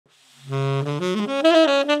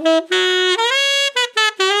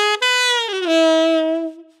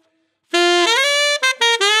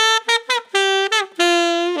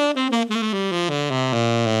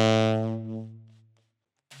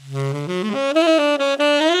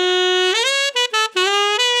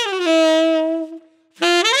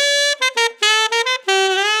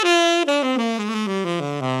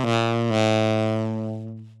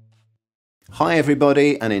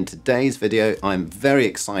everybody, and in today's video I'm very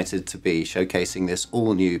excited to be showcasing this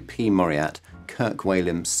all new P.Mauriat Kirk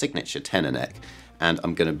Whalum signature tenor neck, and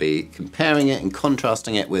I'm going to be comparing it and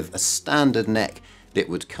contrasting it with a standard neck that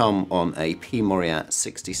would come on a P.Mauriat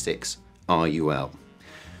 66 RUL.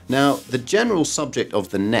 Now, the general subject of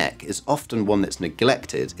the neck is often one that's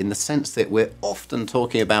neglected in the sense that we're often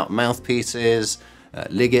talking about mouthpieces,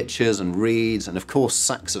 ligatures and reeds, and of course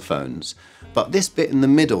saxophones. But this bit in the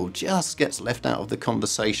middle just gets left out of the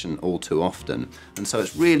conversation all too often. And so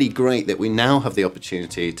it's really great that we now have the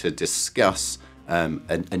opportunity to discuss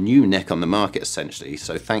a new neck on the market essentially.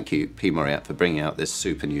 So thank you P.Mauriat for bringing out this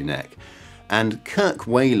super new neck. And Kirk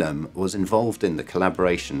Whalum was involved in the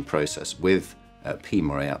collaboration process with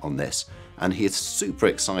P.Mauriat on this, and he is super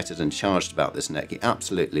excited and charged about this neck. He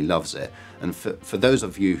absolutely loves it. And for those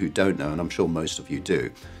of you who don't know, and I'm sure most of you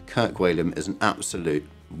do, Kirk Whalum is an absolute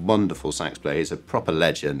wonderful sax player. He's a proper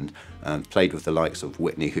legend, played with the likes of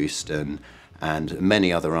Whitney Houston and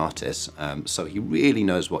many other artists, so he really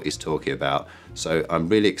knows what he's talking about. So I'm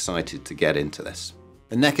really excited to get into this.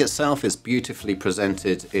 The neck itself is beautifully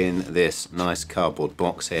presented in this nice cardboard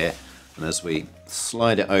box here, and as we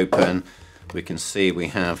slide it open we can see we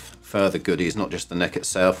have further goodies, not just the neck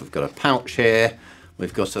itself. We've got a pouch here,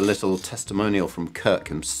 we've got a little testimonial from Kirk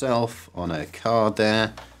himself on a card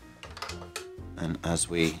there, and as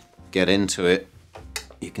we get into it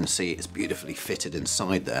you can see it's beautifully fitted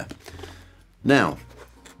inside there. Now,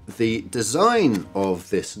 the design of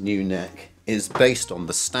this new neck is based on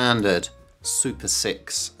the standard Super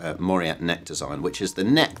 6 Mauriat neck design, which is the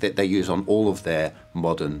neck that they use on all of their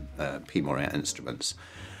modern P.Mauriat instruments.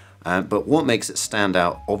 But what makes it stand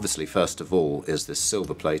out, obviously, first of all, is this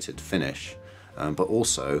silver-plated finish. But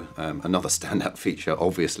also, another standout feature,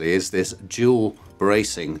 obviously, is this dual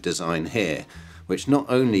bracing design here, which not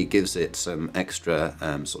only gives it some extra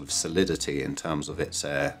sort of solidity in terms of its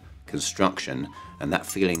construction, and that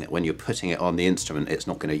feeling that when you're putting it on the instrument it's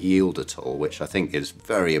not going to yield at all, which I think is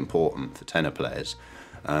very important for tenor players.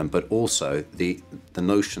 But also the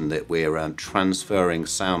notion that we're transferring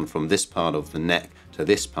sound from this part of the neck to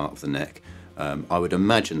this part of the neck. I would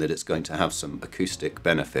imagine that it's going to have some acoustic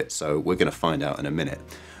benefits, so we're going to find out in a minute.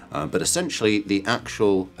 But essentially the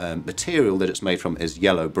actual material that it's made from is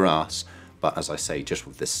yellow brass, but as I say, just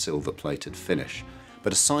with this silver-plated finish.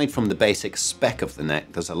 But aside from the basic spec of the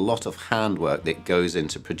neck, there's a lot of handwork that goes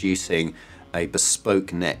into producing a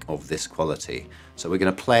bespoke neck of this quality. So we're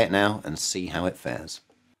going to play it now and see how it fares.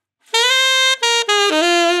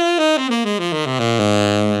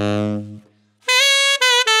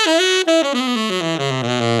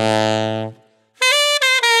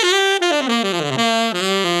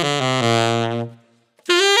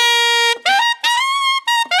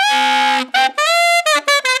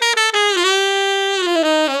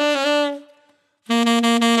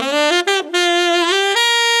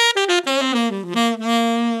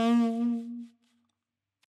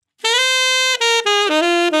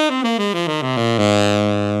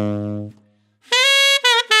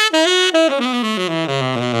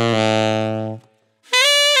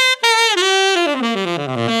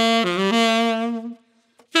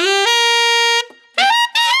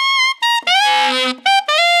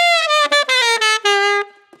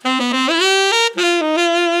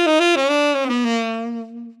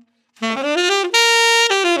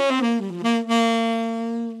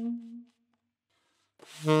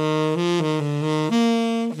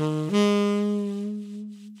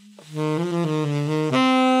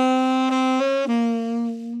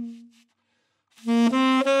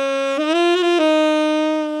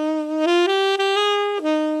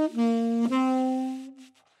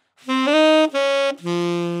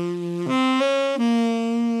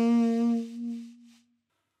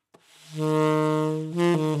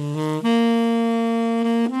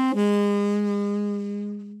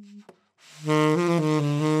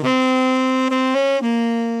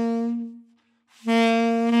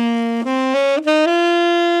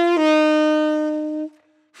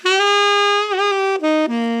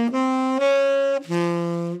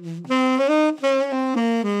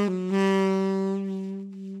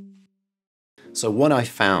 So what I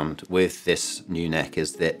found with this new neck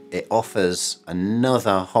is that it offers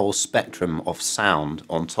another whole spectrum of sound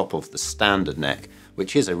on top of the standard neck,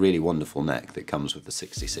 which is a really wonderful neck that comes with the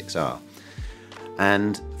 66R.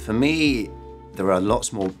 And for me, there are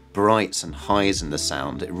lots more brights and highs in the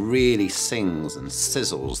sound. It really sings and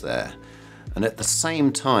sizzles there. And at the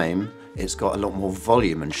same time, it's got a lot more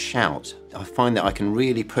volume and shout. I find that I can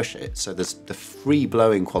really push it, so there's the free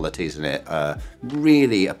blowing qualities in it are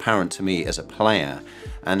really apparent to me as a player.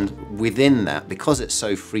 And within that, because it's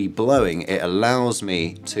so free blowing, it allows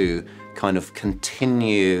me to kind of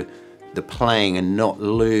continue the playing and not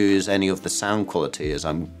lose any of the sound quality as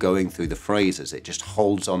I'm going through the phrases. It just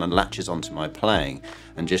holds on and latches onto my playing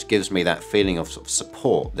and just gives me that feeling of sort of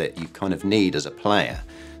support that you kind of need as a player.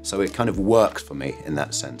 So it kind of works for me in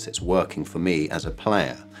that sense. It's working for me as a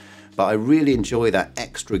player. But I really enjoy that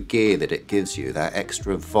extra gear that it gives you, that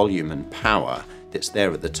extra volume and power that's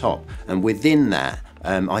there at the top. And within that,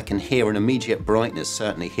 I can hear an immediate brightness,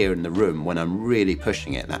 certainly here in the room, when I'm really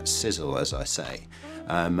pushing it, that sizzle, as I say.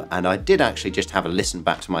 And I did actually just have a listen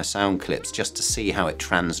back to my sound clips just to see how it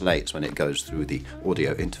translates when it goes through the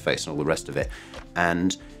audio interface and all the rest of it.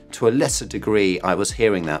 And to a lesser degree, I was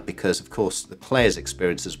hearing that because, of course, the player's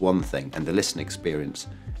experience is one thing and the listening experience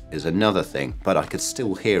is another thing, but I could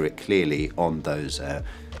still hear it clearly on those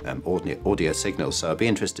audio signals. So I'd be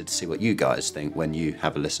interested to see what you guys think when you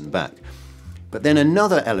have a listen back. But then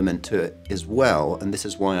another element to it as well, and this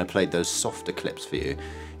is why I played those softer clips for you,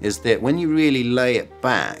 is that when you really lay it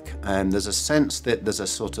back, there's a sense that there's a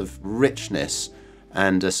sort of richness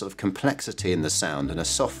and a sort of complexity in the sound and a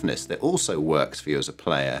softness that also works for you as a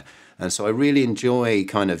player. And so I really enjoy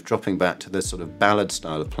kind of dropping back to the sort of ballad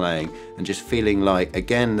style of playing and just feeling like,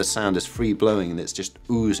 again, the sound is free blowing and it's just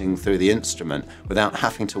oozing through the instrument without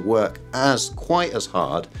having to work quite as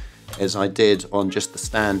hard as I did on just the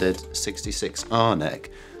standard 66R neck.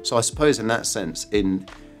 So I suppose in that sense, in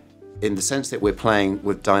the sense that we're playing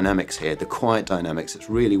with dynamics here, the quiet dynamics, it's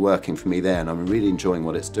really working for me there and I'm really enjoying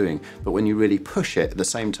what it's doing. But when you really push it, at the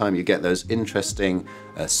same time you get those interesting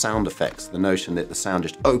sound effects, the notion that the sound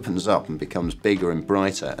just opens up and becomes bigger and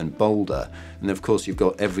brighter and bolder. And of course you've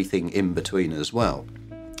got everything in between as well.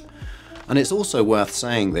 And it's also worth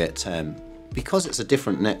saying that because it's a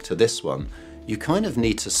different neck to this one, you kind of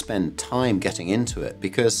need to spend time getting into it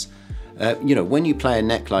because you know, when you play a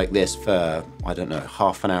neck like this for, I don't know,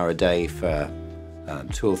 half an hour a day for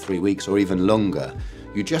 2 or 3 weeks or even longer,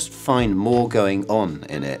 you just find more going on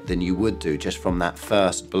in it than you would do just from that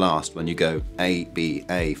first blast when you go A, B,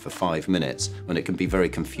 A for 5 minutes, when it can be very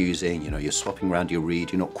confusing. You know, you're swapping around your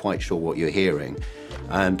reed, you're not quite sure what you're hearing.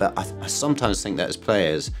 But I sometimes think that as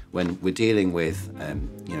players, when we're dealing with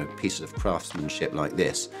you know, pieces of craftsmanship like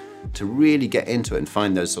this, to really get into it and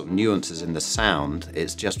find those sort of nuances in the sound,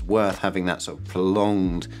 it's just worth having that sort of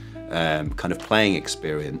prolonged kind of playing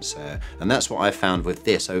experience. And that's what I found with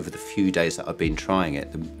this over the few days that I've been trying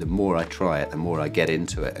it. The more I try it, the more I get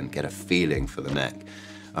into it and get a feeling for the neck.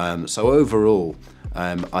 So overall,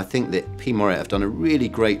 I think that P.Mauriat have done a really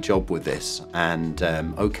great job with this, and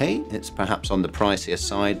okay, it's perhaps on the pricier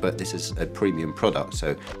side, but this is a premium product,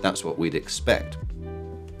 so that's what we'd expect.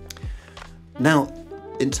 Now,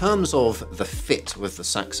 in terms of the fit with the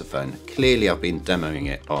saxophone, clearly I've been demoing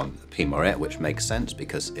it on P.Mauriat, which makes sense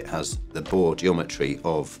because it has the bore geometry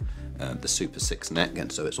of the Super 6 neck,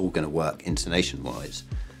 and so it's all going to work intonation-wise.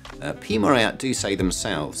 P.Mauriat do say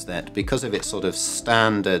themselves that because of its sort of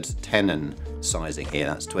standard tenon sizing here,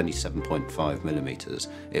 that's 27.5 millimeters,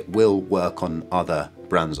 it will work on other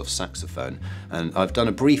brands of saxophone. And I've done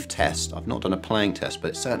a brief test, I've not done a playing test,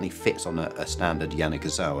 but it certainly fits on a standard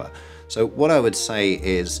Yanagisawa. So what I would say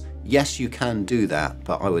is, yes, you can do that,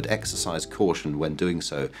 but I would exercise caution when doing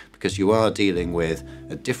so because you are dealing with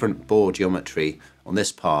a different bore geometry on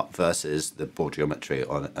this part versus the bore geometry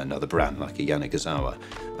on another brand like a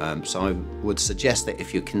Yanagisawa. So I would suggest that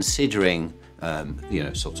if you're considering you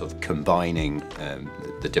know, sort of combining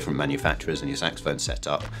the different manufacturers in your saxophone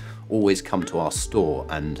setup, always come to our store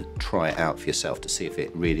and try it out for yourself to see if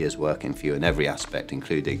it really is working for you in every aspect,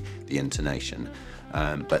 including the intonation.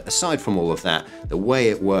 But aside from all of that, the way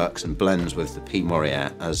it works and blends with the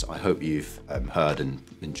P.Mauriat, as I hope you've heard and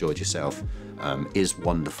enjoyed yourself, is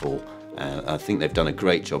wonderful. I think they've done a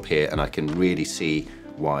great job here, and I can really see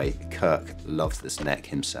why Kirk loves this neck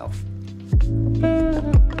himself.